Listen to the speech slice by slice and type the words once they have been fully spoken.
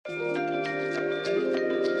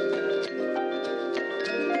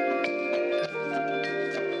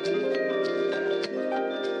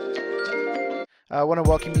I want to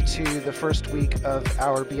welcome you to the first week of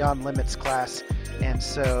our Beyond Limits class. And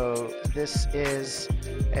so this is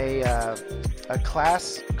a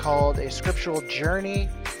class called A Scriptural Journey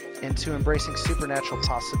into Embracing Supernatural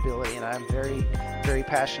Possibility. And I'm very, very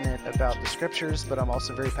passionate about the scriptures, but I'm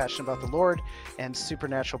also very passionate about the Lord and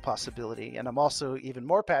supernatural possibility. And I'm also even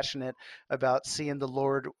more passionate about seeing the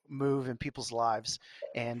Lord move in people's lives.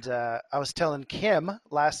 And I was telling Kim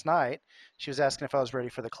last night, she was asking if I was ready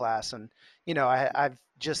for the class. And, you know,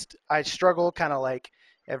 I struggle kind of like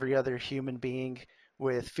every other human being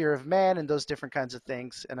with fear of man and those different kinds of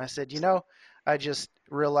things. And I said, I just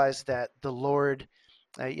realized that the Lord,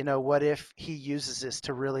 what if he uses this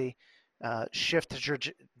to really shift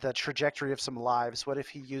the trajectory of some lives? What if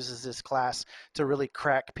he uses this class to really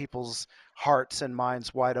crack people's hearts and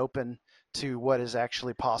minds wide open to what is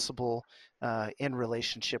actually possible in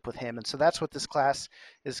relationship with him? And so that's what this class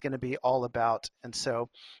is going to be all about. And so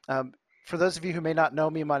for those of you who may not know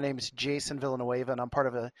me, my name is Jason Villanueva, and I'm part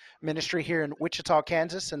of a ministry here in Wichita,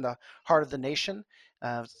 Kansas, in the heart of the nation.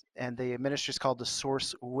 And the ministry is called The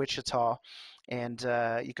Source Wichita. And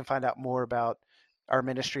you can find out more about our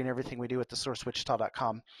ministry and everything we do at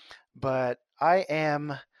thesourcewichita.com. But I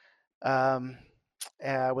am,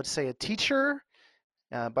 I would say, a teacher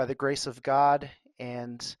by the grace of God,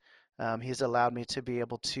 and he's allowed me to be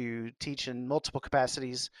able to teach in multiple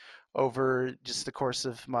capacities over just the course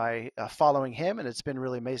of my following him, and it's been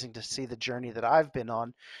really amazing to see the journey that I've been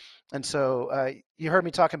on. And so you heard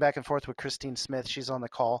me talking back and forth with Christine Smith. She's on the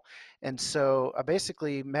call. And so I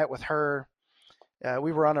basically met with her.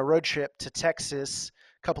 We were on a road trip to Texas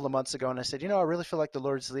a couple of months ago, and I said, I really feel like the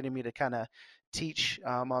Lord's leading me to kind of teach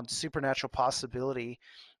on supernatural possibility.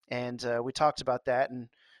 And we talked about that, and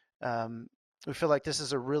we feel like this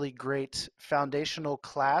is a really great foundational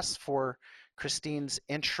class for Christine's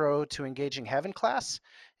Intro to Engaging Heaven class.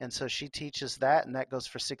 And so she teaches that, and that goes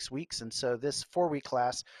for 6 weeks. And so this 4-week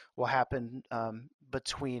class will happen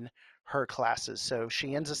between her classes. So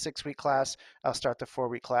she ends a 6-week class, I'll start the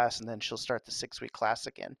 4-week class, and then she'll start the 6-week class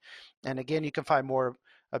again. And again, you can find more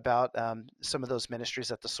about some of those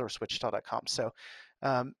ministries at thesourcewichita.com. So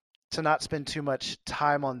to not spend too much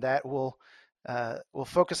time on that, we'll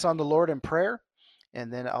focus on the Lord in prayer,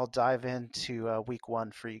 and then I'll dive into week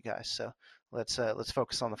 1 for you guys. So let's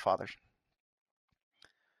focus on the Father.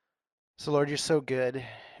 So Lord, you're so good,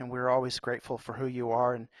 and we're always grateful for who you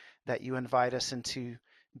are and that you invite us into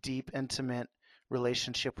deep, intimate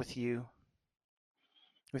relationship with you.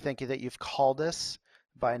 We thank you that you've called us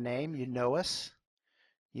by name. You know us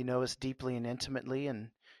deeply and intimately, and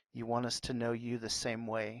you want us to know you the same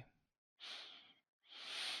way.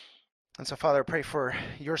 And so, Father, I pray for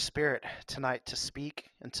your Spirit tonight to speak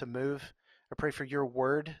and to move. I pray for your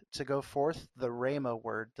word to go forth, the Rhema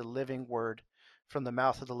word, the living word from the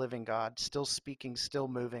mouth of the living God, still speaking, still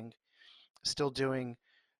moving, still doing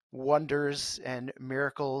wonders and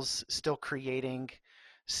miracles, still creating,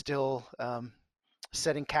 still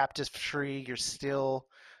setting captives free. You're still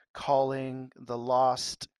calling the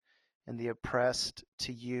lost and the oppressed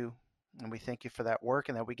to you. And we thank you for that work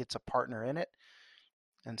and that we get to partner in it.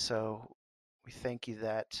 And so we thank you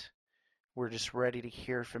that we're just ready to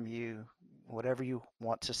hear from you, whatever you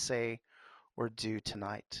want to say or do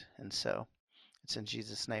tonight. And so it's in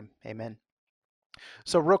Jesus' name. Amen.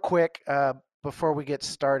 So real quick, before we get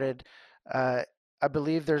started, I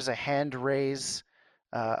believe there's a hand raise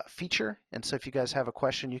feature. And so if you guys have a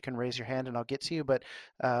question, you can raise your hand and I'll get to you. But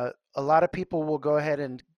a lot of people will go ahead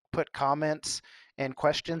and put comments and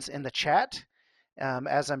questions in the chat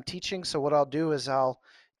as I'm teaching. So what I'll do is I'll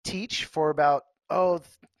teach for about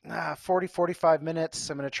 40, 45 minutes.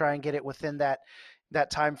 I'm going to try and get it within that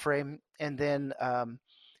time frame, and then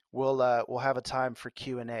we'll have a time for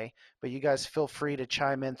Q&A. But you guys feel free to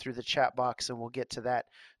chime in through the chat box, and we'll get to that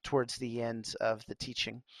towards the end of the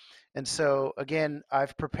teaching. And so again,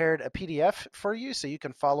 I've prepared a PDF for you so you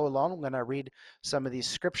can follow along when I read some of these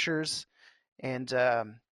scriptures. And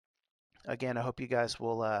again, I hope you guys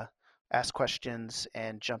will ask questions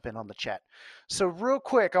and jump in on the chat. So real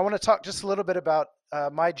quick, I want to talk just a little bit about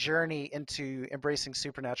my journey into embracing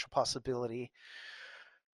supernatural possibility.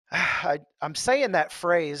 I'm saying that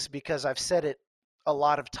phrase because I've said it a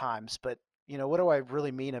lot of times, but what do I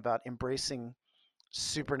really mean about embracing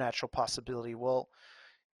supernatural possibility? Well,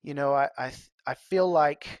 I feel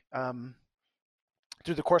like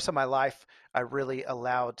through the course of my life, I really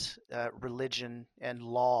allowed religion and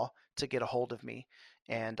law to get a hold of me.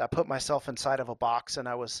 And I put myself inside of a box, and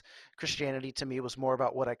Christianity to me was more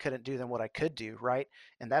about what I couldn't do than what I could do, right?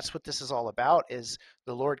 And that's what this is all about, is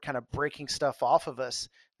the Lord kind of breaking stuff off of us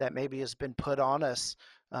that maybe has been put on us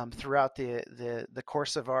throughout the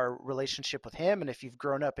course of our relationship with Him. And if you've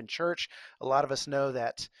grown up in church, a lot of us know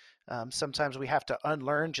that sometimes we have to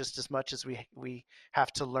unlearn just as much as we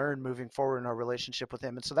have to learn moving forward in our relationship with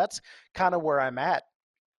Him. And so that's kind of where I'm at.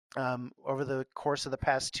 Over the course of the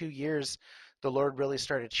past 2 years, the Lord really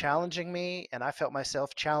started challenging me, and I felt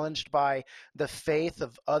myself challenged by the faith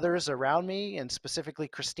of others around me, and specifically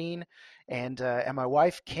Christine and my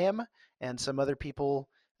wife Kim, and some other people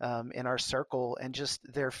in our circle, and just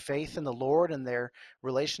their faith in the Lord and their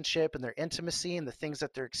relationship and their intimacy and the things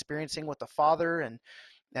that they're experiencing with the Father, and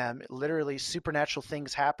literally supernatural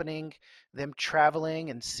things happening, them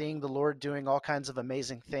traveling and seeing the Lord doing all kinds of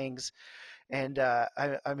amazing things. And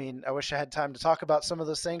I mean, I wish I had time to talk about some of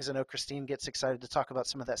those things. I know Christine gets excited to talk about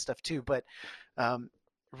some of that stuff too, but um,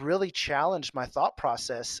 really challenged my thought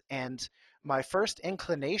process. And my first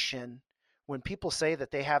inclination, when people say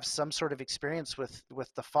that they have some sort of experience with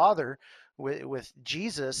the Father, with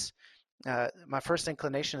Jesus, my first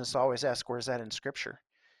inclination is to always ask, where's that in Scripture?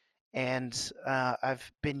 And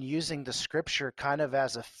I've been using the Scripture kind of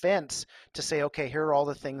as a fence to say, okay, here are all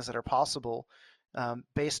the things that are possible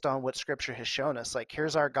based on what Scripture has shown us. Like,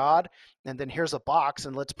 here's our God, and then here's a box,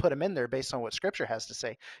 and let's put him in there based on what Scripture has to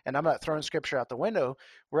say. And I'm not throwing Scripture out the window.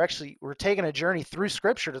 We're taking a journey through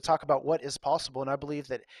Scripture to talk about what is possible. And I believe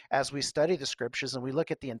that as we study the Scriptures and we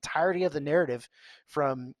look at the entirety of the narrative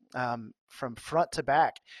from front to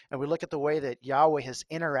back, and we look at the way that Yahweh has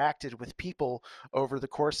interacted with people over the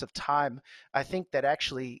course of time, I think that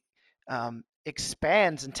actually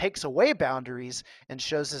expands and takes away boundaries and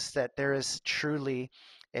shows us that there is truly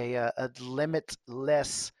a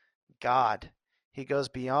limitless God. He goes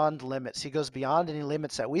beyond limits. He goes beyond any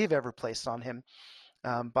limits that we've ever placed on him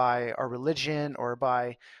by our religion or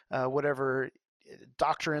by whatever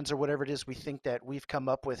doctrines or whatever it is we think that we've come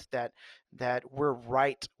up with that we're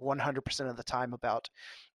right 100% of the time about.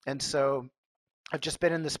 And so I've just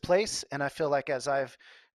been in this place, and I feel like as I've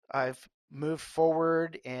moved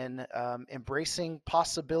forward in embracing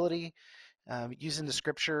possibility, using the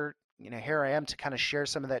Scripture. Here I am to kind of share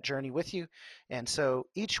some of that journey with you. And so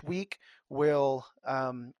each week we'll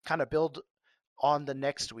kind of build on the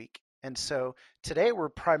next week. And so today we're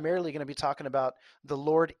primarily going to be talking about the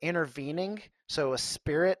Lord intervening. So a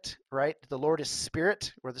spirit, right? The Lord is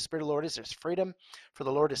spirit. Where the Spirit of the Lord is, there's freedom. For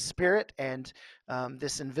the Lord is spirit. And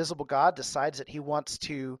this invisible God decides that he wants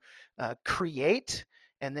to create.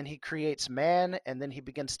 And then he creates man. And then he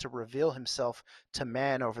begins to reveal himself to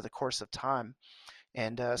man over the course of time.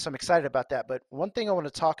 And so I'm excited about that. But one thing I want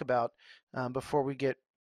to talk about before we get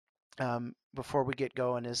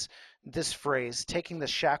going is this phrase, taking the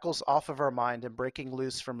shackles off of our mind and breaking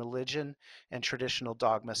loose from religion and traditional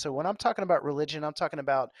dogma. So when I'm talking about religion, I'm talking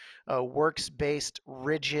about works-based,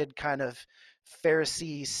 rigid kind of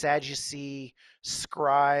Pharisee, Sadducee,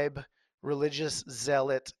 scribe, religious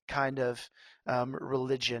zealot kind of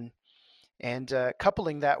religion. And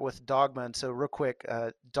coupling that with dogma. And so real quick,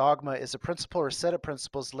 dogma is a principle or a set of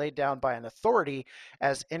principles laid down by an authority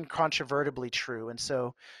as incontrovertibly true. And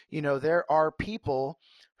so, there are people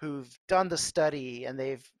who've done the study and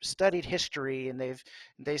they've studied history and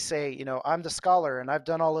they say, I'm the scholar and I've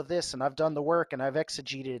done all of this and I've done the work and I've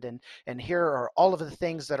exegeted and here are all of the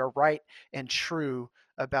things that are right and true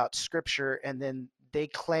about Scripture. And then they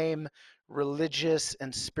claim religious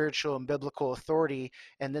and spiritual and biblical authority,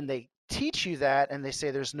 and then they teach you that and they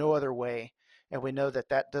say there's no other way, and we know that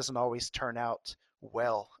that doesn't always turn out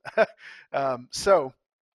well. So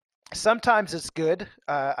sometimes it's good,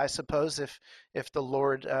 I suppose, if the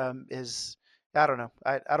Lord is, I don't know,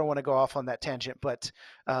 I don't want to go off on that tangent, but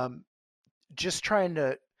just trying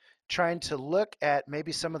to look at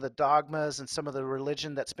maybe some of the dogmas and some of the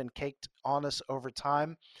religion that's been caked on us over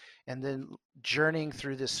time, and then journeying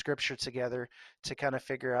through this Scripture together to kind of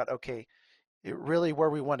figure out, okay, really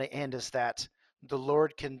where we want to end is that the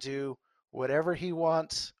Lord can do whatever he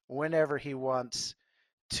wants, whenever he wants,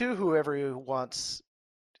 to whoever he wants,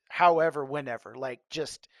 however, whenever. Like,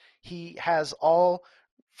 just he has all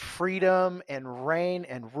freedom and reign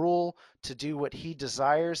and rule to do what he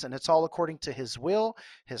desires, and it's all according to his will,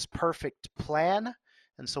 his perfect plan.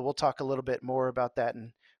 And so we'll talk a little bit more about that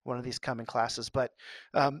in one of these coming classes. But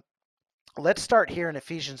let's start here in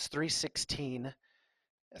Ephesians 3:16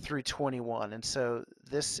 through 21. And so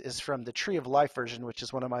this is from the Tree of Life version, which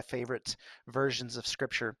is one of my favorite versions of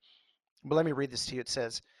Scripture. But let me read this to you. It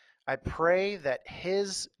says, I pray that from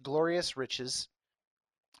his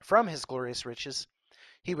glorious riches,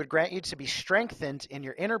 he would grant you to be strengthened in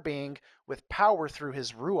your inner being with power through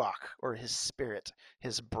his Ruach, or his Spirit,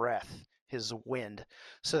 his breath, his wind,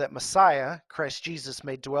 so that Messiah, Christ Jesus,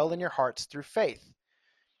 may dwell in your hearts through faith.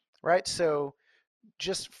 Right? So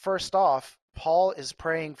just first off, Paul is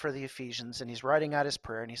praying for the Ephesians and he's writing out his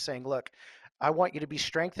prayer and he's saying, look, I want you to be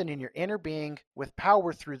strengthened in your inner being with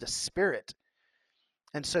power through the Spirit.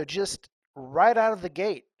 And so just right out of the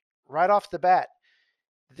gate, right off the bat,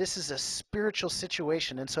 this is a spiritual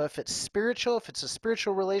situation. And so if it's spiritual, if it's a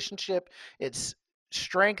spiritual relationship, it's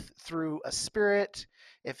strength through a spirit.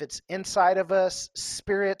 If it's inside of us,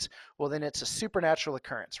 spirit, well, then it's a supernatural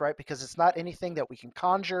occurrence, right? Because it's not anything that we can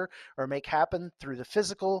conjure or make happen through the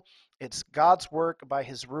physical. It's God's work by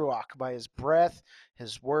his ruach, by his breath,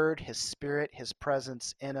 his word, his spirit, his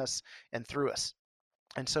presence in us and through us.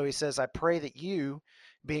 And so he says, I pray that you,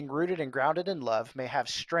 being rooted and grounded in love, may have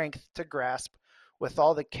strength to grasp with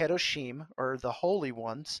all the kedoshim, or the holy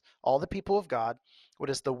ones, all the people of God,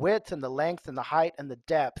 what is the width and the length and the height and the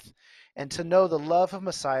depth, and to know the love of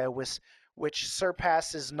Messiah which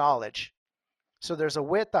surpasses knowledge. So there's a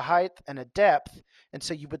width, a height, and a depth. And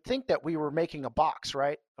so you would think that we were making a box,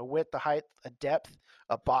 right? A width, a height, a depth,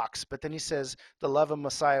 a box. But then he says, the love of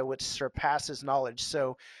Messiah which surpasses knowledge.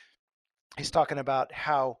 So he's talking about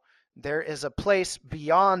how there is a place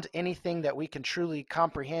beyond anything that we can truly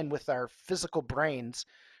comprehend with our physical brains,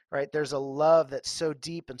 right? There's a love that's so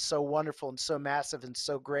deep and so wonderful and so massive and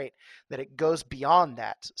so great that it goes beyond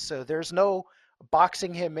that. So there's no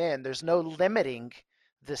boxing him in, there's no limiting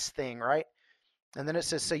this thing, right? And then it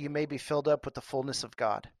says, so you may be filled up with the fullness of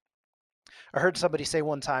God. I heard somebody say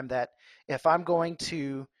one time that if I'm going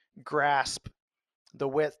to grasp the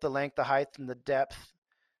width, the length, the height, and the depth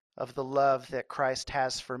of the love that Christ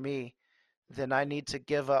has for me, then I need to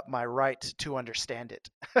give up my right to understand it.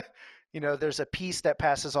 There's a peace that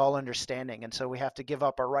passes all understanding. And so we have to give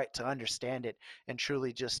up our right to understand it and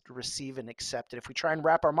truly just receive and accept it. If we try and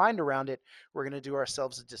wrap our mind around it, we're going to do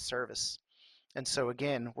ourselves a disservice. And so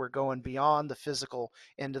again, we're going beyond the physical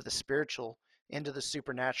into the spiritual, into the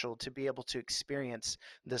supernatural to be able to experience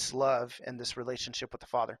this love and this relationship with the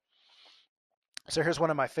Father. So here's one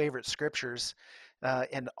of my favorite scriptures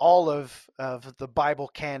in all of the Bible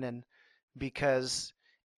canon, because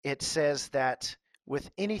it says that with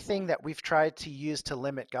anything that we've tried to use to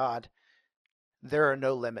limit God, there are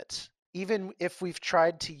no limits. Even if we've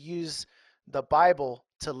tried to use the Bible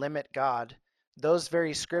to limit God, those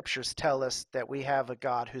very scriptures tell us that we have a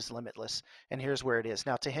God who's limitless. And here's where it is.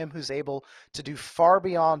 Now, to him who's able to do far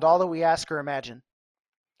beyond all that we ask or imagine,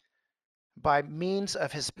 by means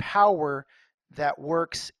of his power that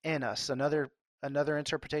works in us. Another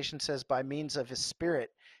interpretation says by means of his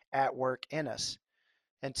spirit at work in us.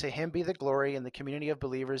 And to him be the glory in the community of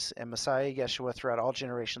believers and Messiah Yeshua throughout all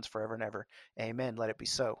generations forever and ever. Amen. Let it be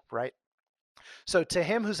so, right? So to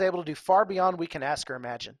him who's able to do far beyond we can ask or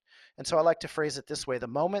imagine. And so I like to phrase it this way. The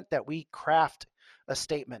moment that we craft a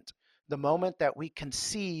statement, the moment that we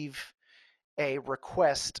conceive a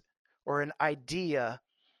request or an idea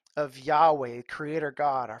of Yahweh, Creator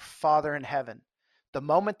God, our Father in heaven, the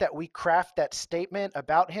moment that we craft that statement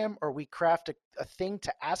about him or we craft a thing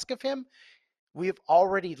to ask of him, we've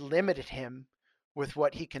already limited him with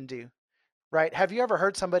what he can do, right? Have you ever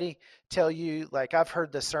heard somebody tell you, like I've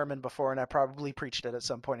heard this sermon before and I probably preached it at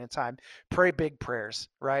some point in time, pray big prayers,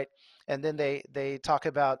 right? And then they talk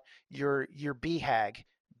about your BHAG,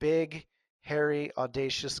 big, hairy,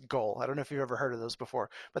 audacious goal. I don't know if you've ever heard of those before,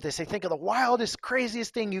 but they say, think of the wildest,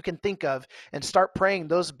 craziest thing you can think of and start praying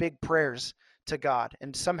those big prayers to God.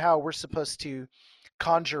 And somehow we're supposed to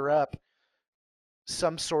conjure up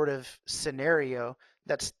some sort of scenario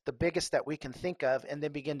that's the biggest that we can think of and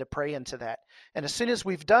then begin to pray into that. And as soon as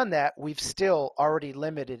we've done that, we've still already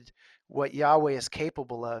limited what Yahweh is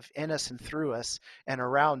capable of in us and through us and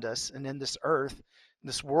around us and in this earth,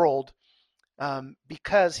 this world,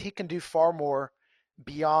 because he can do far more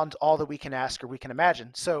beyond all that we can ask or we can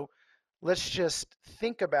imagine. So let's just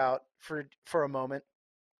think about for a moment,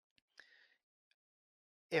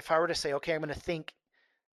 if I were to say, okay, I'm going to think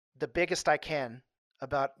the biggest I can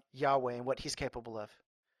about Yahweh and what he's capable of.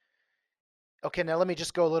 Okay, now let me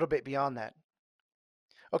just go a little bit beyond that.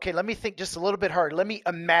 Okay, let me think just a little bit harder. Let me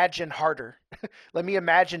imagine harder. Let me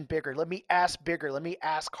imagine bigger. Let me ask bigger. Let me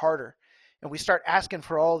ask harder. And we start asking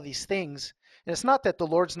for all of these things. And it's not that the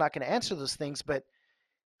Lord's not going to answer those things, but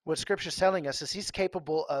what Scripture's telling us is he's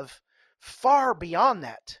capable of far beyond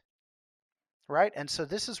that, right? And so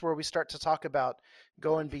this is where we start to talk about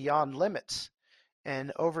going beyond limits.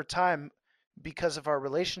 And over time, because of our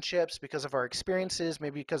relationships, because of our experiences,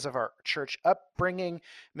 maybe because of our church upbringing,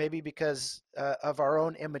 maybe because of our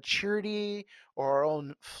own immaturity or our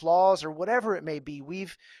own flaws or whatever it may be,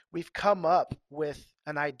 we've come up with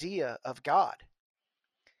an idea of God.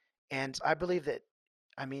 And I believe that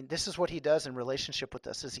I mean, this is what he does in relationship with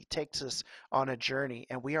us is he takes us on a journey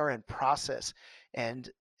and we are in process and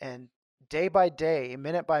and day by day,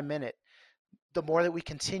 minute by minute, the more that we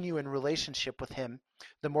continue in relationship with him,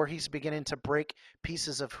 the more he's beginning to break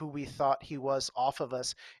pieces of who we thought he was off of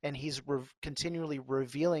us, and he's continually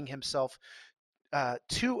revealing himself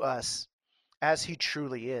to us as he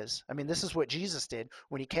truly is. I mean, this is what Jesus did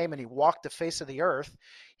when he came and he walked the face of the earth.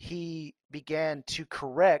 He began to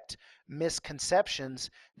correct misconceptions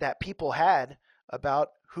that people had about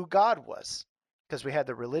who God was. Because we had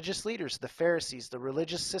the religious leaders, the Pharisees, the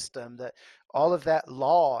religious system, that all of that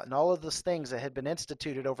law and all of those things that had been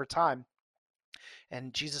instituted over time.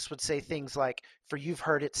 And Jesus would say things like, "For you've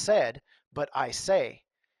heard it said, but I say."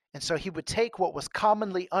 And so he would take what was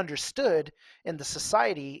commonly understood in the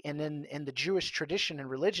society and in the Jewish tradition and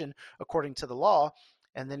religion according to the law,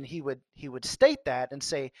 and then he would state that and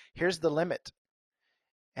say, "Here's the limit."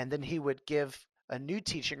 And then he would give a new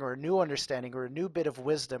teaching or a new understanding or a new bit of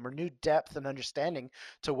wisdom or new depth and understanding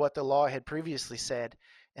to what the law had previously said.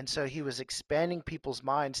 And so he was expanding people's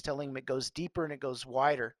minds, telling them it goes deeper and it goes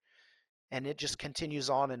wider, and it just continues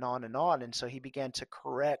on and on and on. And so he began to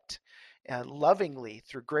correct lovingly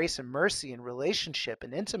through grace and mercy and relationship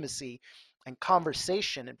and intimacy and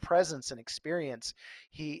conversation and presence and experience.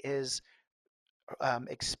 He is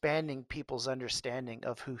expanding people's understanding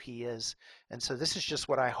of who he is. And so this is just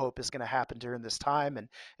what I hope is going to happen during this time.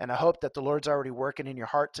 And I hope that the Lord's already working in your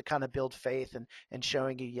heart to kind of build faith and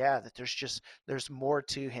showing you, yeah, that there's more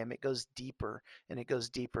to him. It goes deeper and it goes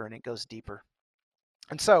deeper and it goes deeper.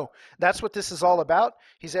 And so that's what this is all about.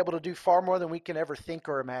 He's able to do far more than we can ever think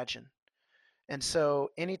or imagine. And so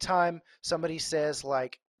anytime somebody says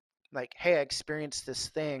like, hey, I experienced this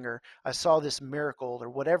thing, or I saw this miracle, or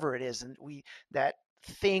whatever it is, and that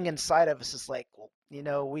thing inside of us is like, well,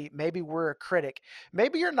 maybe we're a critic.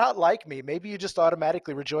 Maybe you're not like me. Maybe you just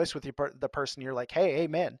automatically rejoice with the person. You're like, hey,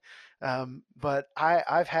 amen. But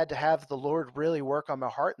I've had to have the Lord really work on my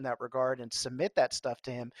heart in that regard and submit that stuff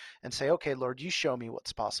to him and say, okay, Lord, you show me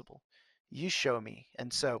what's possible. You show me.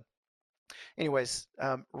 And so anyways,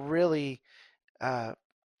 really uh,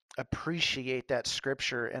 appreciate that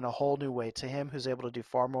scripture in a whole new way, to him who's able to do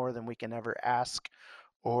far more than we can ever ask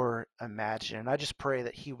or imagine. And I just pray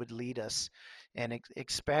that he would lead us and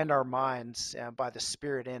expand our minds by the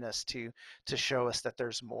Spirit in us to show us that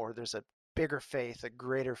there's more. There's a bigger faith, a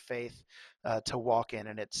greater faith to walk in,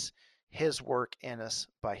 and it's his work in us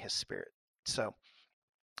by his Spirit. So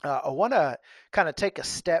I want to kind of take a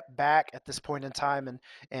step back at this point in time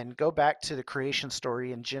and go back to the creation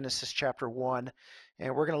story in Genesis chapter 1.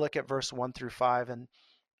 And we're going to look at verse 1 through 5. And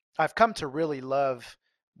I've come to really love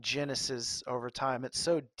Genesis over time. It's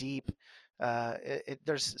so deep.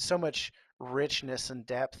 There's so much richness and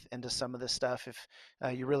depth into some of this stuff if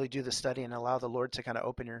you really do the study and allow the Lord to kind of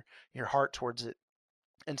open your heart towards it.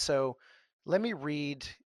 And so let me read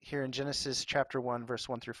here in Genesis chapter 1, verse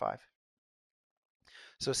 1 through 5.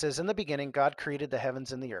 So it says, in the beginning, God created the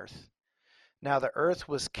heavens and the earth. Now the earth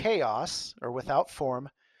was chaos, or without form,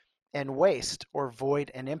 and waste, or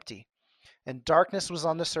void and empty. And darkness was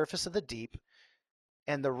on the surface of the deep,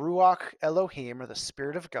 and the Ruach Elohim, or the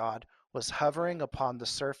Spirit of God, was hovering upon the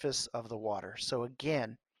surface of the water. So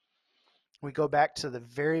again, we go back to the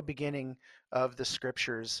very beginning of the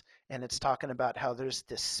scriptures, and it's talking about how there's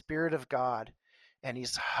this Spirit of God, and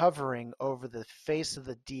he's hovering over the face of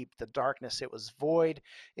the deep, the darkness. It was void,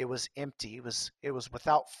 it was empty, it was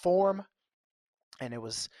without form, and it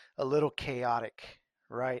was a little chaotic,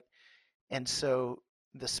 right? And so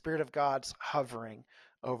the Spirit of God's hovering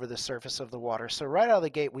over the surface of the water. So right out of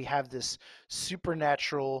the gate, we have this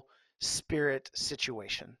supernatural spirit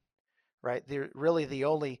situation, right? Really the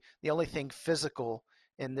only thing physical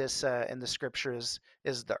in the scripture is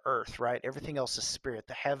the earth, right? Everything else is spirit,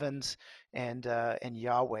 the heavens and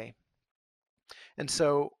Yahweh. And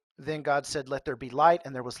so then God said, let there be light,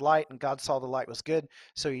 and there was light, and God saw the light was good.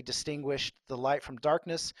 So he distinguished the light from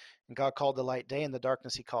darkness, and God called the light day, and the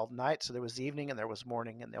darkness he called night. So there was evening, and there was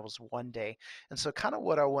morning, and there was one day. And so kind of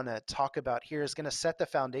what I want to talk about here is going to set the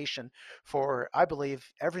foundation for, I believe,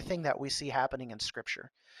 everything that we see happening in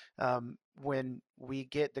Scripture. When we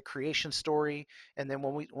get the creation story, and then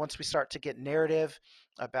once we start to get narrative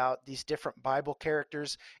about these different Bible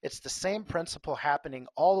characters, it's the same principle happening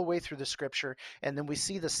all the way through the Scripture, and then we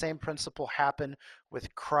see the same principle happen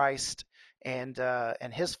with Christ and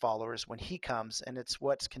his followers when he comes, and it's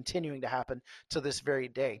what's continuing to happen to this very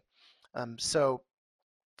day. So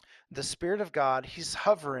the Spirit of God, he's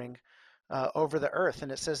hovering over the earth,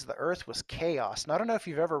 and it says the earth was chaos. And I don't know if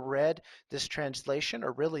you've ever read this translation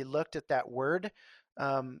or really looked at that word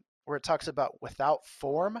where it talks about without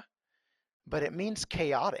form. but it means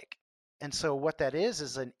chaotic. And so what that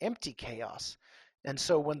is an empty chaos. And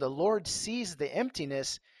so when the Lord sees the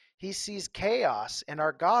emptiness, he sees chaos. And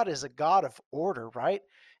our God is a God of order, right?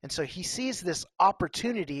 And so he sees this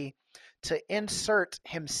opportunity to insert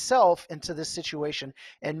himself into this situation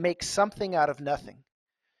and make something out of nothing,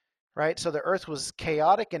 right? So the earth was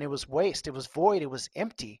chaotic and it was waste, it was void, it was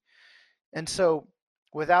empty. And so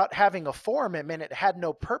without having a form, it meant it had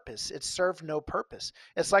no purpose. It served no purpose.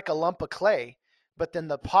 It's like a lump of clay, but then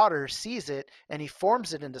the potter sees it and he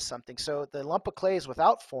forms it into something. So the lump of clay is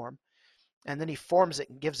without form, and then he forms it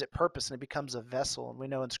and gives it purpose, and it becomes a vessel. And we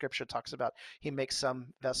know in Scripture it talks about he makes some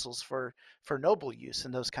vessels for noble use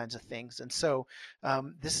and those kinds of things. And so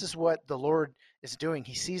this is what the Lord is doing.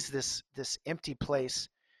 He sees this empty place,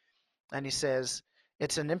 and he says,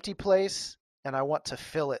 it's an empty place, and I want to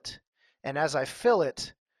fill it. And as I fill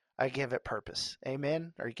it, I give it purpose.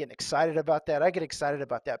 Amen. Are you getting excited about that? I get excited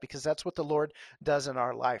about that because that's what the Lord does in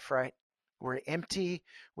our life, right? We're empty.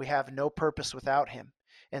 We have no purpose without him.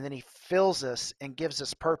 And then he fills us and gives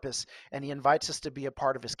us purpose, and he invites us to be a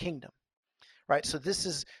part of his kingdom. Right? So this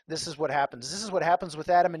is what happens. This is what happens with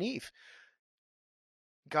Adam and Eve.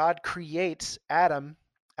 God creates Adam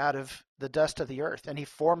out of the dust of the earth, and he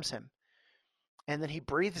forms him. And then he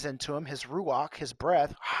breathes into him his ruach, his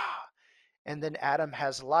breath, and then Adam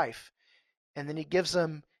has life. And then he gives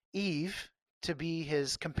him Eve to be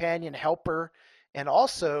his companion helper, and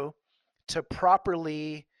also to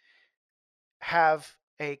properly have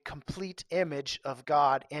a complete image of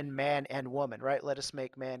God in man and woman, right? Let us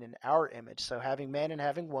make man in our image. So having man and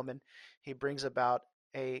having woman, he brings about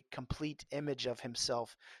a complete image of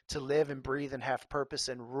himself to live and breathe and have purpose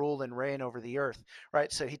and rule and reign over the earth,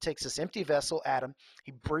 right? So he takes this empty vessel, Adam,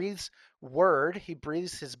 he breathes word, he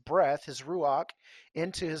breathes his breath, his ruach,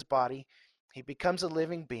 into his body. He becomes a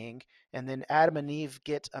living being, and then Adam and Eve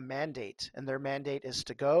get a mandate, and their mandate is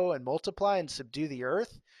to go and multiply and subdue the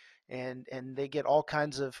earth, and they get all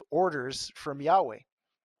kinds of orders from Yahweh.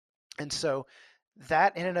 And so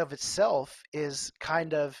that in and of itself is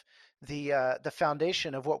kind of the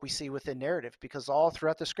foundation of what we see within narrative, because all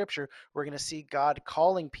throughout the scripture we're going to see God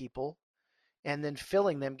calling people and then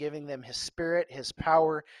filling them, giving them his spirit, his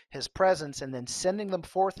power, his presence, and then sending them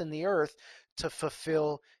forth in the earth to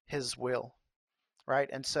fulfill his will. Right.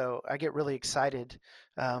 And so I get really excited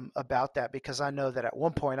about that, because I know that at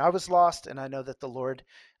one point I was lost, and I know that the Lord,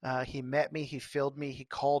 he met me, he filled me, he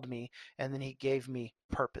called me, and then he gave me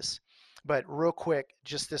purpose. But real quick,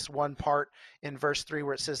 just this one part in verse 3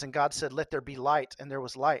 where it says, and God said, let there be light, and there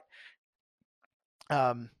was light.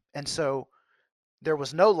 And so there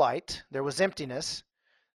was no light, there was emptiness,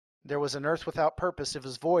 there was an earth without purpose, it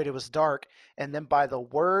was void, it was dark. And then by the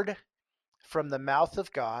word from the mouth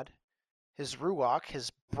of God, his ruach,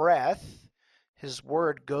 his breath, his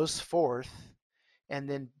word goes forth and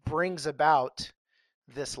then brings about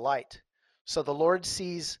this light. So the Lord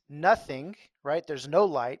sees nothing, right? There's no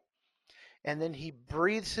light. And then he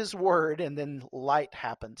breathes his word, and then light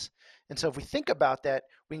happens. And so if we think about that,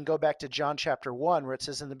 we can go back to John chapter 1, where it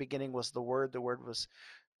says, in the beginning was the word was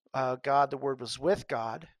God, the word was with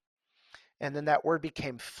God. And then that word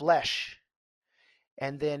became flesh,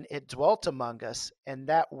 and then it dwelt among us, and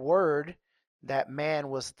that word, that man,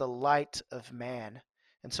 was the light of man.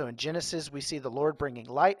 And so in Genesis, we see the Lord bringing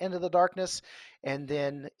light into the darkness, and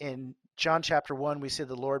then in John chapter 1, we see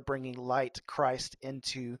the Lord bringing light, Christ,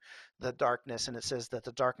 into the darkness, and it says that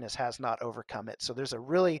the darkness has not overcome it. So there's a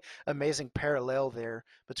really amazing parallel there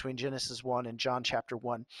between Genesis 1 and John chapter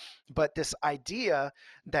 1. But this idea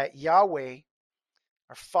that Yahweh,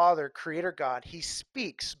 our Father, Creator God, he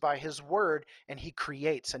speaks by his word, and he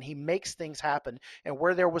creates and he makes things happen. And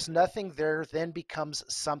where there was nothing, there then becomes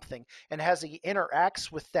something. And as he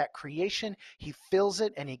interacts with that creation, he fills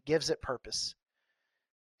it and he gives it purpose.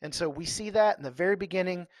 And so we see that in the very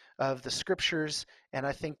beginning of the scriptures. And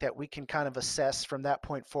I think that we can kind of assess from that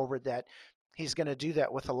point forward that he's going to do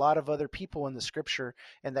that with a lot of other people in the scripture,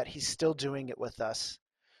 and that he's still doing it with us.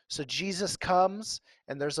 So Jesus comes,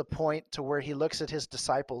 and there's a point to where he looks at his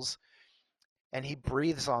disciples and he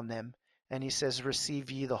breathes on them, and he says, receive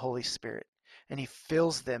ye the Holy Spirit. And he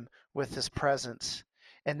fills them with his presence.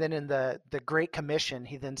 And then in the Great Commission,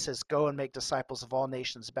 he then says, go and make disciples of all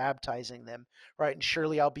nations, baptizing them, right? And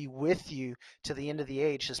surely I'll be with you to the end of the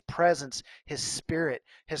age. His presence, his spirit,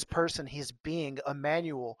 his person, his being,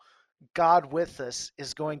 Emmanuel, God with us,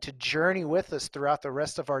 is going to journey with us throughout the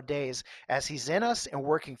rest of our days as he's in us and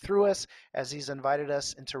working through us, as he's invited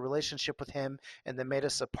us into relationship with him and then made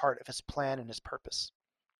us a part of his plan and his purpose.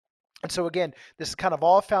 And so again, this is kind of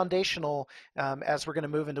all foundational as we're going to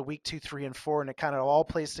move into week 2, 3, and 4, and it kind of all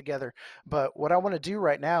plays together. But what I want to do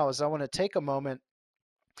right now is I want to take a moment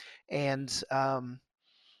and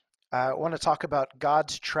I want to talk about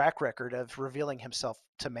God's track record of revealing himself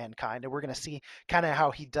to mankind. And we're going to see kind of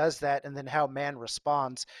how he does that and then how man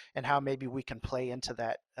responds and how maybe we can play into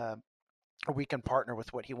that or we can partner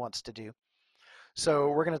with what he wants to do. So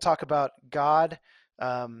we're going to talk about God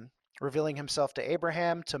um, revealing himself to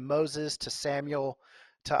Abraham, to Moses, to Samuel,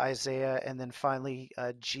 to Isaiah, and then finally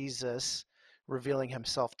Jesus revealing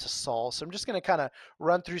himself to Saul. So I'm just going to kind of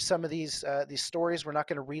run through some of these stories. We're not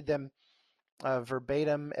going to read them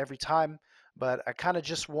verbatim every time, but I kind of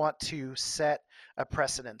just want to set a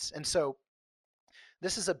precedence. And so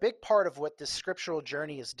this is a big part of what this scriptural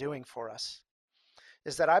journey is doing for us,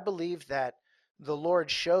 is that I believe that the Lord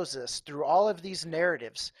shows us through all of these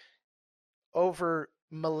narratives over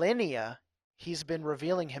millennia, he's been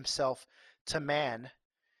revealing himself to man.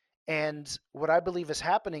 And what I believe is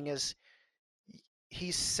happening is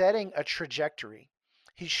he's setting a trajectory.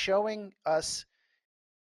 He's showing us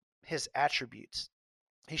his attributes.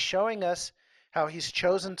 He's showing us how he's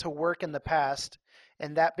chosen to work in the past,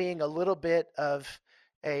 and that being a little bit of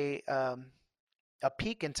a um, a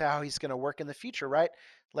peek into how he's going to work in the future, right?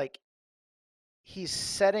 Like he's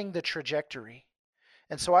setting the trajectory.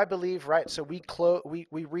 And so I believe, right? So we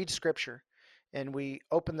read scripture, and we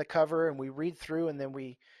open the cover and we read through, and then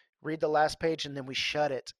we read the last page, and then we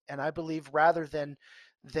shut it. And I believe rather than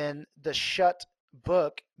the shut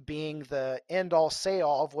book being the end all say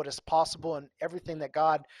all of what is possible and everything that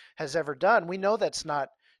God has ever done, we know that's not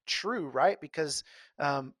true, right? Because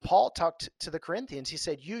Paul talked to the Corinthians. He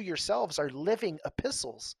said, "You yourselves are living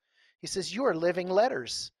epistles." He says, "You are living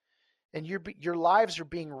letters." And your lives are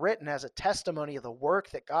being written as a testimony of the work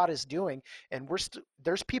that God is doing. And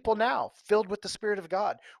there's people now filled with the Spirit of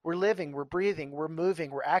God. We're living, we're breathing, we're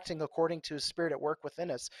moving, we're acting according to His Spirit at work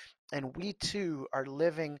within us. And we too are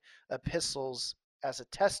living epistles as a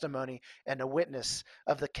testimony and a witness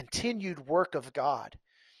of the continued work of God.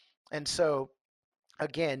 And so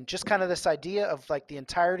again, just kind of this idea of like the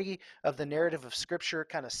entirety of the narrative of scripture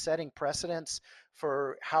kind of setting precedents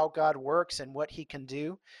for how God works and what he can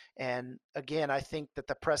do. And again, I think that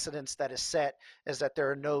the precedence that is set is that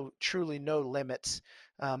there are truly no limits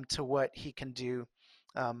to what he can do.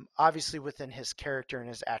 Obviously within his character and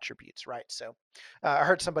his attributes, right? So I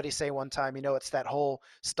heard somebody say one time, it's that whole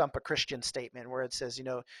stump a Christian statement where it says,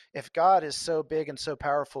 if God is so big and so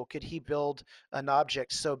powerful, could he build an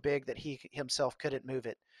object so big that he himself couldn't move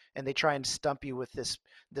it? And they try and stump you with this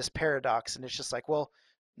paradox, and it's just like, well,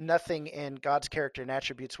 nothing in God's character and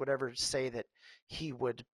attributes would ever say that he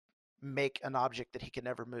would make an object that he could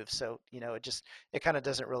never move. So it kind of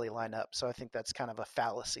doesn't really line up. So I think that's kind of a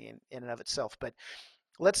fallacy in and of itself. But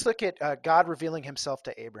let's look at God revealing himself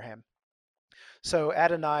to Abraham. So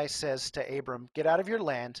Adonai says to Abram, "Get out of your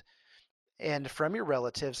land and from your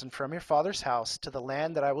relatives and from your father's house to the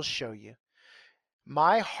land that I will show you.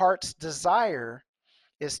 My heart's desire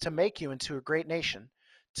is to make you into a great nation,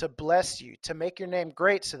 to bless you, to make your name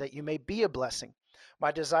great so that you may be a blessing.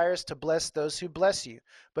 My desire is to bless those who bless you,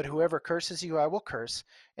 but whoever curses you, I will curse,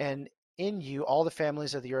 and in you all the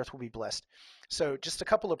families of the earth will be blessed." So just a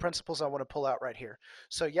couple of principles I want to pull out right here.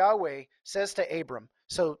 So Yahweh says to Abram,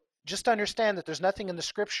 so just understand that there's nothing in the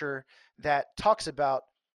scripture that talks about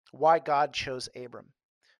why God chose Abram.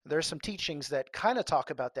 There's some teachings that kind of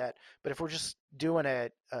talk about that, but if we're just doing a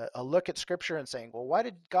look at scripture and saying, well, why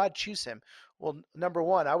did God choose him? Well, number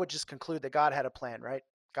one, I would just conclude that God had a plan, right?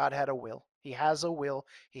 God had a will. He has a will.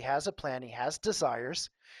 He has a plan. He has desires,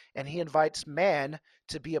 and he invites man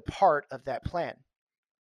to be a part of that plan.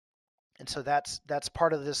 And so that's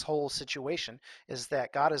part of this whole situation, is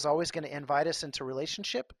that God is always going to invite us into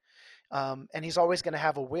relationship, and he's always going to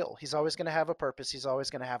have a will. He's always going to have a purpose. He's always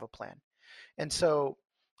going to have a plan. And so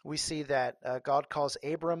we see that God calls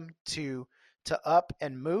Abram to up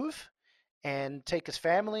and move and take his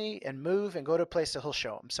family and move and go to a place that he'll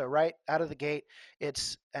show him. So right out of the gate,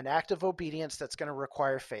 it's an act of obedience that's going to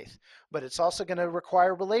require faith, but it's also going to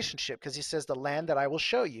require relationship, because he says the land that I will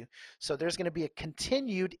show you. So there's going to be a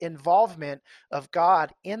continued involvement of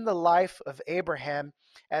God in the life of Abraham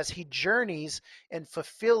as he journeys in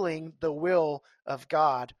fulfilling the will of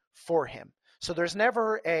God for him. So there's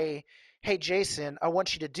never a, hey, Jason, I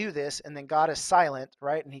want you to do this, and then God is silent,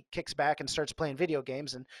 right? And he kicks back and starts playing video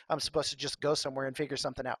games, and I'm supposed to just go somewhere and figure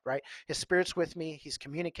something out, right? His Spirit's with me. He's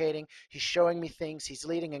communicating. He's showing me things. He's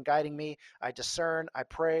leading and guiding me. I discern. I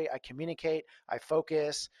pray. I communicate. I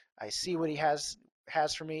focus. I see what he has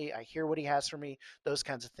has for me. I hear what he has for me, those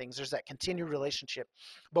kinds of things. There's that continued relationship.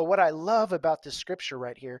 But what I love about this scripture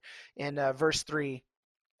right here in verse 3,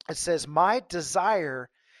 it says, my desire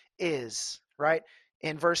is, right?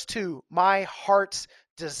 In verse 2, my heart's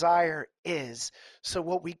desire is. So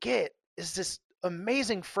what we get is this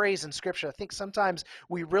amazing phrase in scripture. I think sometimes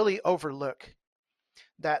we really overlook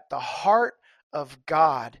that the heart of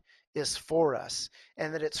God is for us,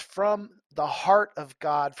 and that it's from the heart of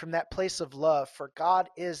God, from that place of love, for God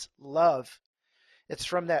is love. It's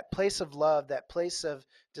from that place of love, that place of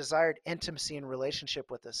desired intimacy and relationship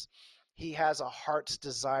with us. He has a heart's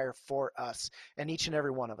desire for us and each and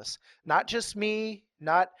every one of us. Not just me,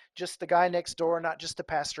 not just the guy next door, not just the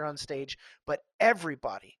pastor on stage, but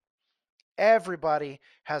everybody. Everybody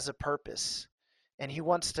has a purpose, and he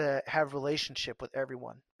wants to have relationship with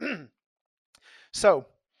everyone. So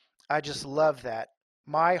I just love that.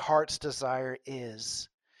 My heart's desire is.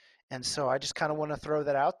 And so I just kind of want to throw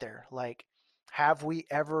that out there. Like, have we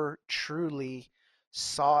ever truly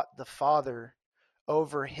sought the Father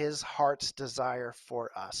over his heart's desire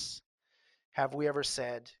for us? Have we ever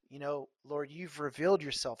said, Lord, you've revealed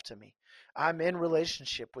yourself to me. I'm in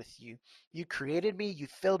relationship with you. You created me, you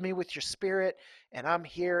filled me with your spirit, and I'm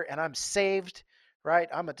here and I'm saved, right?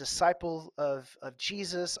 I'm a disciple of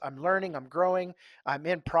Jesus. I'm learning, I'm growing, I'm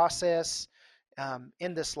in process.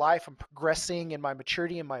 In this life, I'm progressing in my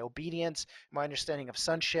maturity and my obedience, my understanding of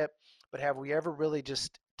sonship. But have we ever really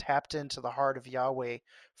just tapped into the heart of Yahweh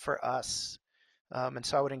for us? And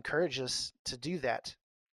so I would encourage us to do that.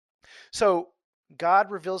 So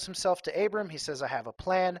God reveals himself to Abram. He says, I have a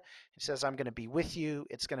plan. He says, I'm going to be with you.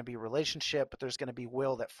 It's going to be relationship, but there's going to be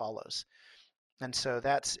will that follows. And so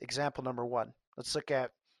that's example number one. Let's look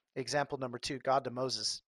at example number two, God to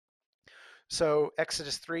Moses. So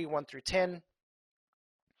Exodus 3, 1 through 10.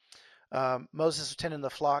 Moses was tending the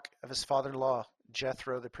flock of his father-in-law,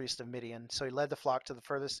 Jethro, the priest of Midian. So he led the flock to the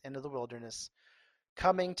furthest end of the wilderness,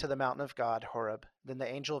 coming to the mountain of God, Horeb. Then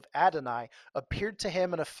the angel of Adonai appeared to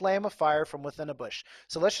him in a flame of fire from within a bush.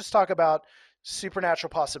 So let's just talk about supernatural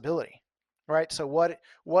possibility, right? So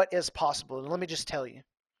what is possible? And let me just tell you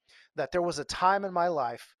that there was a time in my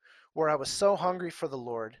life where I was so hungry for the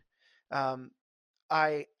Lord. Um,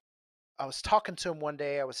 I I was talking to him one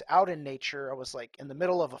day. I was out in nature. I was like in the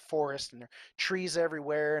middle of a forest and there are trees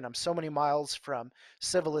everywhere, and I'm so many miles from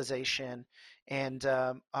civilization. And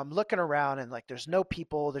I'm looking around and like there's no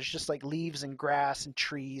people. There's just like leaves and grass and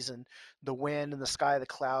trees and the wind and the sky, the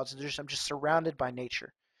clouds. And I'm just surrounded by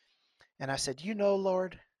nature. And I said,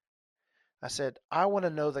 Lord, I said, I want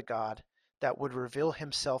to know the God that would reveal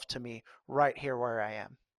himself to me right here where I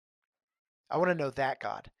am. I want to know that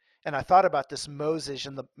God. And I thought about this Moses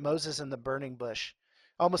and the burning bush.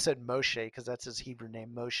 I almost said Moshe because that's his Hebrew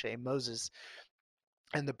name, Moshe, Moses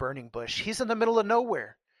and the burning bush. He's in the middle of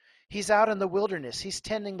nowhere. He's out in the wilderness. He's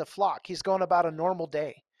tending the flock. He's going about a normal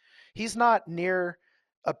day. He's not near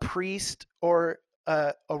a priest or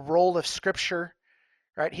a roll of scripture,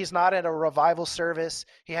 right? He's not at a revival service.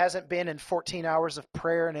 He hasn't been in 14 hours of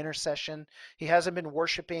prayer and intercession. He hasn't been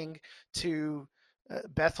worshiping to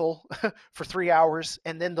Bethel for 3 hours,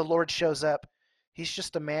 and then the Lord shows up. He's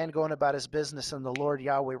just a man going about his business, and the Lord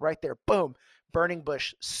Yahweh right there, boom, burning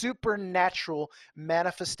bush, supernatural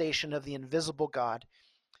manifestation of the invisible God,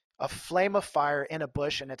 a flame of fire in a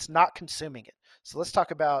bush, and it's not consuming it. So let's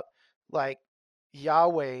talk about like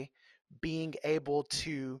Yahweh being able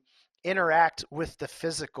to interact with the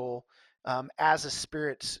physical as a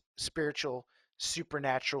spiritual,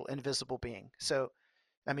 supernatural, invisible being. So,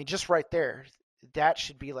 I mean, just right there, that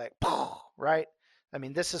should be like, right? I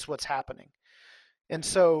mean, this is what's happening. And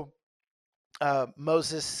so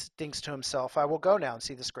Moses thinks to himself, I will go now and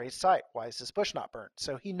see this great sight. Why is this bush not burnt?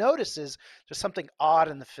 So he notices there's something odd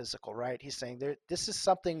in the physical, right? He's saying this is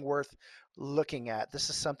something worth looking at. This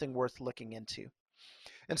is something worth looking into.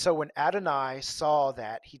 And so when Adonai saw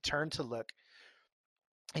that, he turned to look.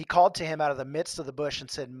 He called to him out of the midst of the bush and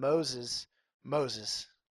said, Moses, Moses.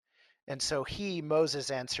 And so Moses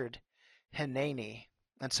answered, Hineni.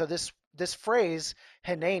 And so this phrase,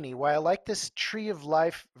 Hineni, why I like this tree of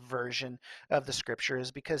life version of the scripture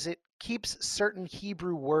is because it keeps certain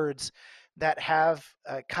Hebrew words that have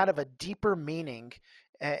kind of a deeper meaning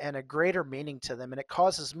and a greater meaning to them. And it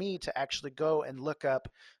causes me to actually go and look up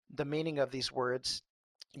the meaning of these words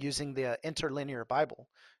using the Interlinear Bible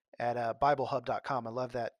at BibleHub.com. I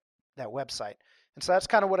love that website. And so that's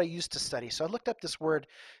kind of what I used to study. So I looked up this word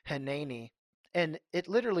Hineni, and it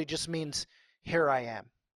literally just means here I am.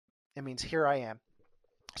 It means here I am.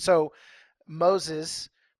 So Moses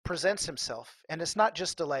presents himself, and it's not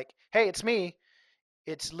just a like, hey, it's me.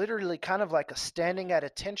 It's literally kind of like a standing at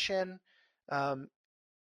attention.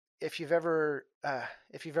 if you've ever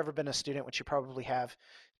been a student, which you probably have,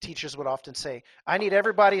 teachers would often say, "I need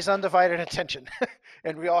everybody's undivided attention,"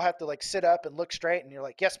 and we all have to like sit up and look straight, and you're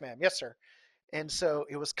like, "Yes, ma'am. Yes, sir." And so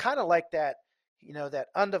it was kind of like that, that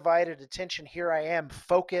undivided attention. Here I am,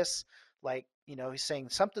 focus. Like, he's saying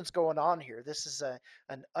something's going on here. This is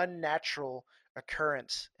an unnatural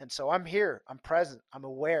occurrence. And so I'm here, I'm present, I'm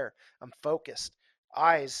aware, I'm focused,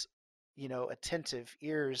 eyes, attentive,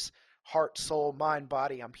 ears, heart, soul, mind,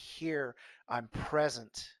 body. I'm here, I'm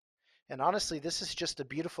present. And honestly, this is just a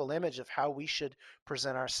beautiful image of how we should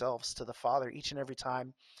present ourselves to the Father each and every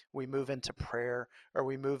time we move into prayer or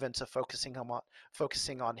we move into focusing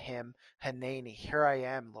on Him. Hanani, here I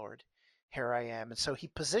am, Lord, here I am. And so he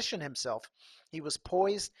positioned himself. He was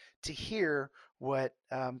poised to hear what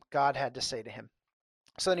God had to say to him.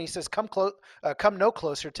 So then he says, come no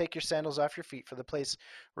closer, take your sandals off your feet, for the place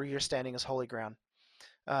where you're standing is holy ground."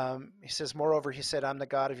 He says, "Moreover, he said, I'm the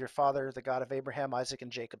God of your father, the God of Abraham, Isaac,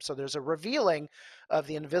 and Jacob." So there's a revealing of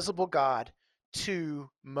the invisible God to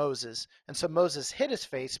Moses. And so Moses hid his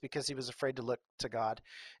face because he was afraid to look to God.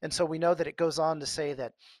 And so we know that it goes on to say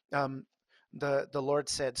that um, the Lord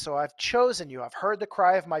said, "So I've chosen you. I've heard the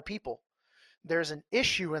cry of my people. There's an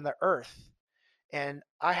issue in the earth, and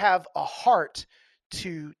I have a heart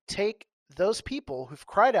to take those people who've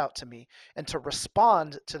cried out to me and to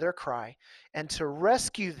respond to their cry and to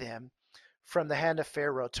rescue them from the hand of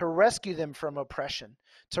Pharaoh, to rescue them from oppression,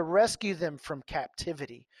 to rescue them from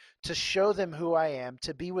captivity, to show them who I am,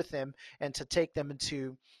 to be with them, and to take them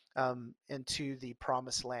into the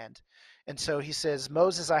promised land." And so he says,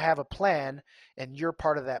 "Moses, I have a plan, and you're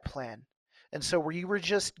part of that plan." And so where you were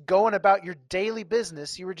just going about your daily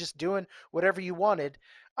business, you were just doing whatever you wanted,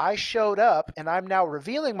 I showed up and I'm now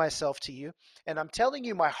revealing myself to you and I'm telling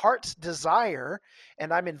you my heart's desire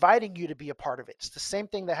and I'm inviting you to be a part of it. It's the same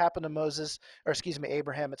thing that happened to Moses, or excuse me,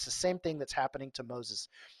 Abraham. It's the same thing that's happening to Moses.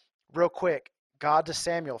 Real quick, God to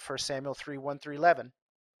Samuel, 1 Samuel 3, 1 through 11.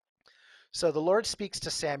 So the Lord speaks to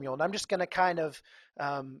Samuel, and I'm just going to kind of,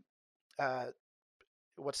 um, uh,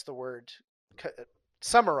 what's the word?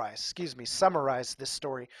 Summarize this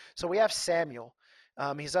story. So we have Samuel.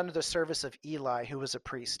 He's under the service of Eli, who was a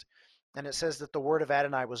priest. And it says that the word of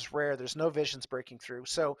Adonai was rare. There's no visions breaking through.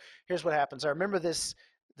 So here's what happens. I remember this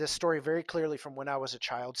story very clearly from when I was a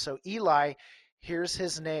child. So Eli hears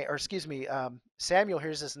his name, or excuse me, Samuel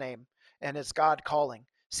hears his name, and it's God calling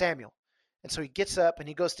Samuel. And so he gets up and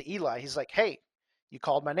he goes to Eli. He's like, "Hey, you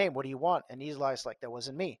called my name. What do you want?" And Eli's like, "That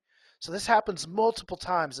wasn't me." So this happens multiple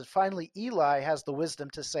times. And finally, Eli has the wisdom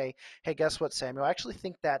to say, "Hey, guess what, Samuel? I actually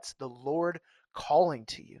think that's the Lord calling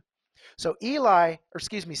to you." So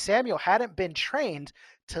Samuel hadn't been trained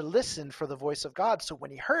to listen for the voice of God. So when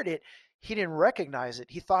he heard it, he didn't recognize it.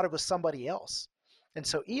 He thought it was somebody else. And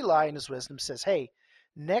so Eli, in his wisdom, says, "Hey,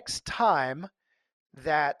 next time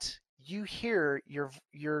that you hear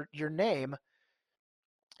your name,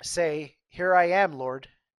 say, 'Here I am, Lord,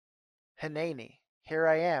 Hanani. Here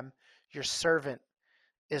I am. Your servant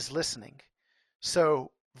is listening.'"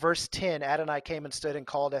 So, verse 10, Adonai came and stood and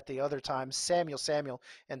called at the other time, "Samuel, Samuel."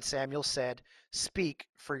 And Samuel said, "Speak,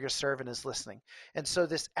 for your servant is listening." And so,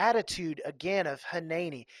 this attitude again of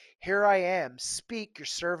Hanani, "Here I am, speak, your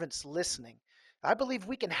servant's listening." I believe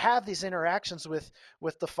we can have these interactions with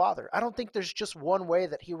the Father. I don't think there's just one way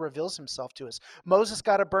that he reveals himself to us. Moses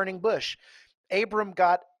got a burning bush. Abram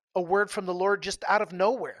got a word from the Lord just out of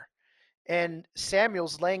nowhere. And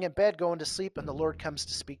Samuel's laying in bed going to sleep, and the Lord comes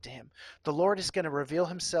to speak to him. The Lord is going to reveal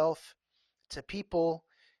himself to people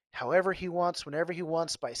however he wants, whenever he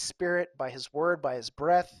wants, by spirit, by his word, by his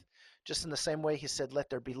breath. Just in the same way he said, "Let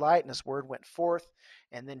there be light," and his word went forth,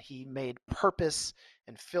 and then he made purpose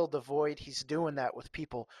and filled the void. He's doing that with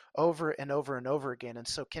people over and over and over again. And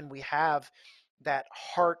so can we have that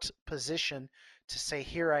heart position to say,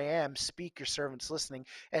 "Here I am, speak, your servant's listening"?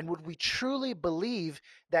 And would we truly believe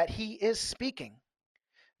that he is speaking?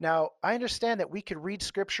 Now, I understand that we could read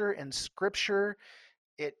scripture, and scripture,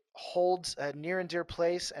 it holds a near and dear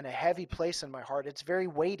place and a heavy place in my heart. It's very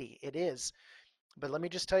weighty. It is. But let me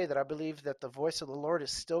just tell you that I believe that the voice of the Lord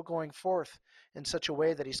is still going forth in such a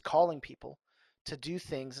way that he's calling people to do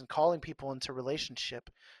things and calling people into relationship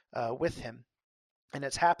with him. And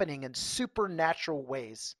it's happening in supernatural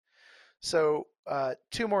ways. So,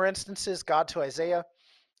 two more instances. God to Isaiah.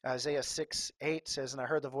 Isaiah 6:8 says, "And I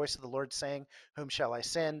heard the voice of the Lord saying, Whom shall I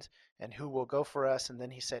send? And who will go for us?" And then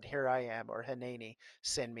he said, "Here I am," or Hanani,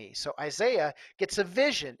 send me. So Isaiah gets a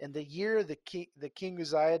vision. In the year the king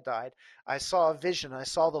Uzziah died, I saw a vision. I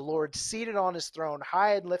saw the Lord seated on his throne,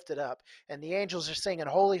 high and lifted up. And the angels are singing,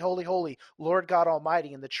 "Holy, holy, holy, Lord God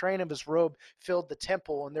Almighty." And the train of his robe filled the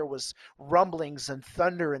temple. And there was rumblings and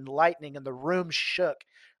thunder and lightning. And the room shook,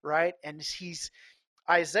 right? And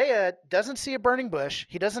Isaiah doesn't see a burning bush.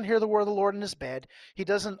 He doesn't hear the word of the Lord in his bed. He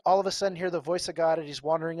doesn't all of a sudden hear the voice of God as he's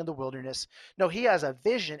wandering in the wilderness. No, he has a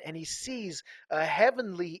vision and he sees a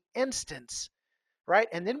heavenly instance, right?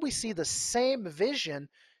 And then we see the same vision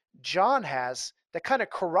John has that kind of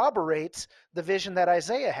corroborates the vision that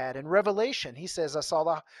Isaiah had in Revelation. He says, "I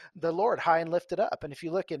saw the Lord high and lifted up." And if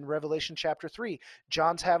you look in Revelation chapter 3,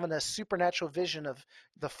 John's having a supernatural vision of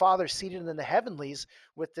the Father seated in the heavenlies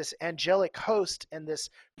with this angelic host and this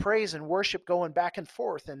praise and worship going back and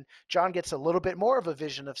forth. And John gets a little bit more of a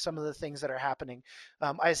vision of some of the things that are happening.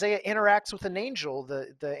 Isaiah interacts with an angel.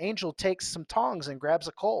 The angel takes some tongs and grabs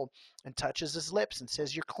a coal and touches his lips and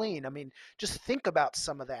says, "You're clean." I mean, just think about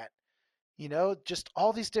some of that. Just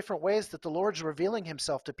all these different ways that the Lord's revealing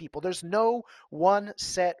himself to people. There's no one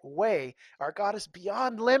set way. Our God is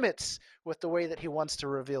beyond limits with the way that he wants to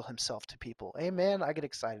reveal himself to people. Amen. I get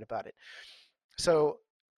excited about it. So,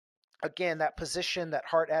 again, that position, that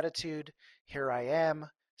heart attitude, "Here I am.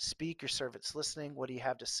 Speak, your servant's listening. What do you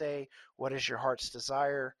have to say? What is your heart's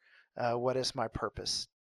desire? What is my purpose?"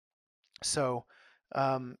 So,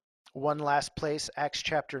 one last place, Acts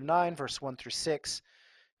chapter 9, verse 1 through 6.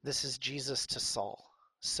 This is Jesus to Saul.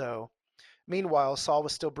 So, meanwhile, Saul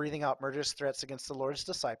was still breathing out murderous threats against the Lord's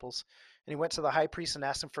disciples, and he went to the high priest and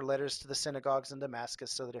asked him for letters to the synagogues in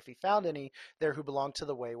Damascus, so that if he found any there who belonged to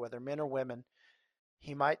the way, whether men or women,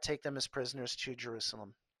 he might take them as prisoners to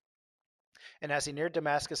Jerusalem. And as he neared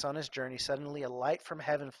Damascus on his journey, suddenly a light from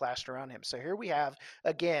heaven flashed around him. So here we have,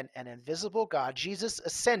 again, an invisible God. Jesus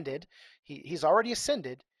ascended. He's already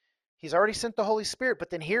ascended. He's already sent the Holy Spirit, but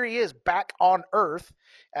then here he is back on earth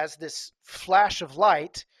as this flash of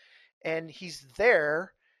light, and he's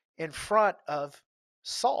there in front of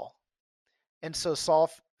Saul. And so Saul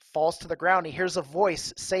falls to the ground. He hears a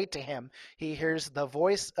voice say to him, he hears the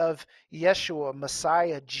voice of Yeshua,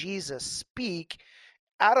 Messiah, Jesus, speak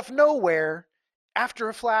out of nowhere after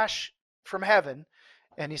a flash from heaven.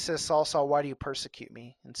 And he says, "Saul, Saul, why do you persecute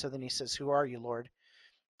me?" And so then he says, "Who are you, Lord?"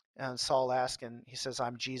 And Saul asks, and he says,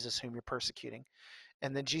 "I'm Jesus whom you're persecuting."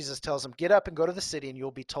 And then Jesus tells him, "Get up and go to the city, and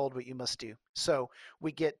you'll be told what you must do." So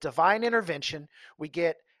we get divine intervention. We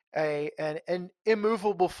get an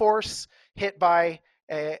immovable force hit by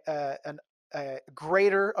a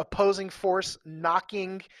greater opposing force,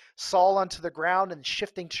 knocking Saul onto the ground and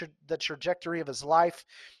shifting the trajectory of his life.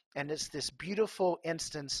 And it's this beautiful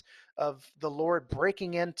instance of the Lord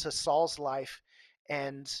breaking into Saul's life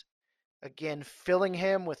and again filling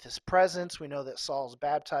him with his presence. We know that Saul's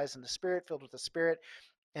baptized in the Spirit, filled with the Spirit,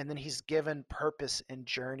 and then he's given purpose and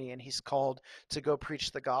journey, and he's called to go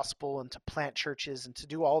preach the gospel and to plant churches and to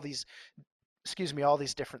do all these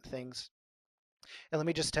different things. And let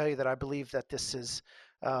me just tell you that I believe that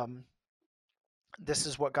um, this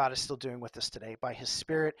is what God is still doing with us today. By his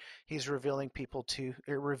Spirit, he's revealing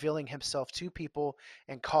himself to people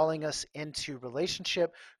and calling us into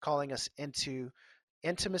relationship, calling us into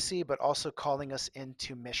intimacy, but also calling us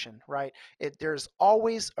into mission, right? There's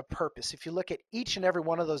always a purpose. If you look at each and every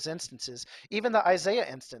one of those instances, even the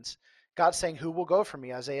Isaiah instance, God saying, "Who will go for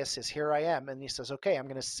me?" Isaiah says, "Here I am." And he says, "Okay, I'm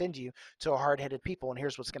going to send you to a hard-headed people, and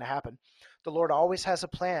here's what's going to happen." The Lord always has a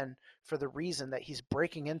plan for the reason that he's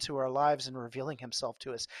breaking into our lives and revealing himself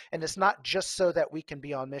to us. And it's not just so that we can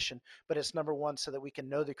be on mission, but it's number one, so that we can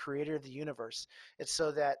know the creator of the universe. It's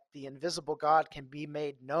so that the invisible God can be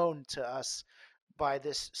made known to us by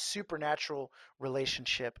this supernatural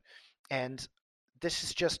relationship. And this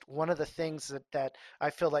is just one of the things that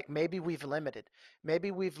I feel like maybe we've limited.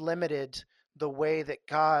 Maybe we've limited the way that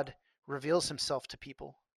God reveals himself to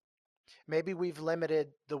people. Maybe we've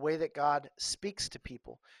limited the way that God speaks to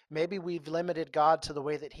people. Maybe we've limited God to the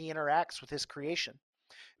way that he interacts with his creation.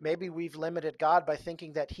 Maybe we've limited God by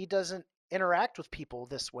thinking that he doesn't interact with people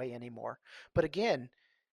this way anymore. But again,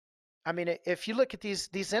 I mean, if you look at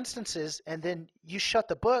these instances and then you shut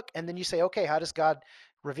the book and then you say, "Okay, how does God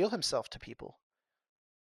reveal himself to people?"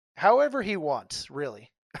 However he wants,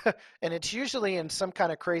 really. And it's usually in some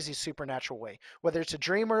kind of crazy supernatural way, whether it's a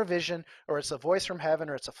dream or a vision, or it's a voice from heaven,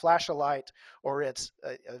 or it's a flash of light, or it's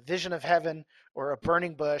a vision of heaven, or a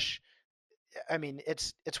burning bush. I mean,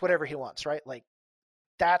 it's whatever he wants, right? Like,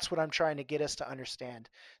 that's what I'm trying to get us to understand,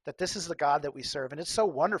 that this is the God that we serve. And it's so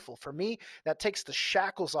wonderful. For me, that takes the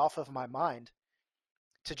shackles off of my mind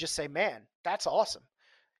to just say, man, that's awesome.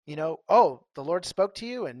 Oh, the Lord spoke to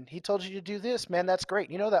you and he told you to do this. Man, that's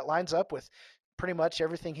great. That lines up with pretty much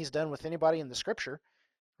everything he's done with anybody in the scripture,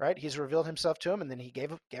 right? He's revealed himself to him and then he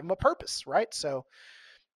gave him a purpose, right? So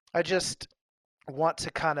I just want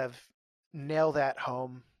to kind of nail that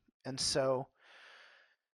home. And so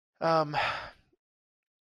um,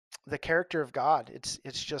 the character of God,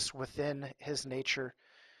 it's just within his nature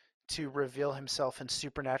to reveal himself in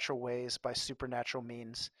supernatural ways by supernatural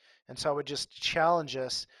means. And so I would just challenge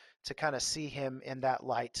us to kind of see him in that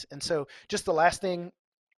light. And so just the last thing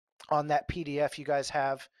on that PDF you guys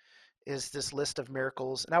have is this list of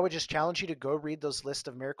miracles. And I would just challenge you to go read those list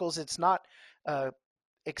of miracles. It's not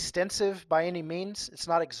extensive by any means. It's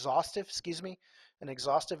not exhaustive, an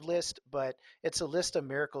exhaustive list, but it's a list of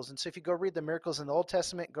miracles. And so if you go read the miracles in the Old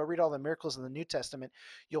Testament, go read all the miracles in the New Testament,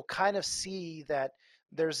 you'll kind of see that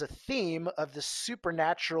there's a theme of the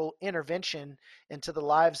supernatural intervention into the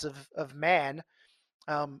lives of man,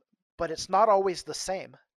 but it's not always the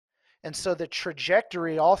same. And so the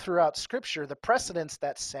trajectory all throughout Scripture, the precedence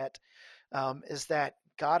that's set, is that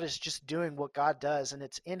God is just doing what God does, and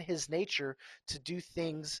it's in his nature to do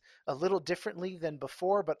things a little differently than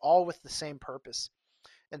before, but all with the same purpose.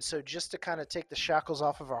 And so just to kind of take the shackles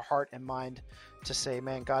off of our heart and mind to say,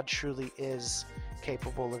 man, God truly is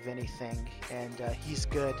capable of anything, and he's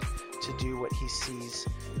good to do what he sees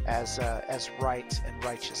as right and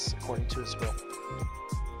righteous according to his will.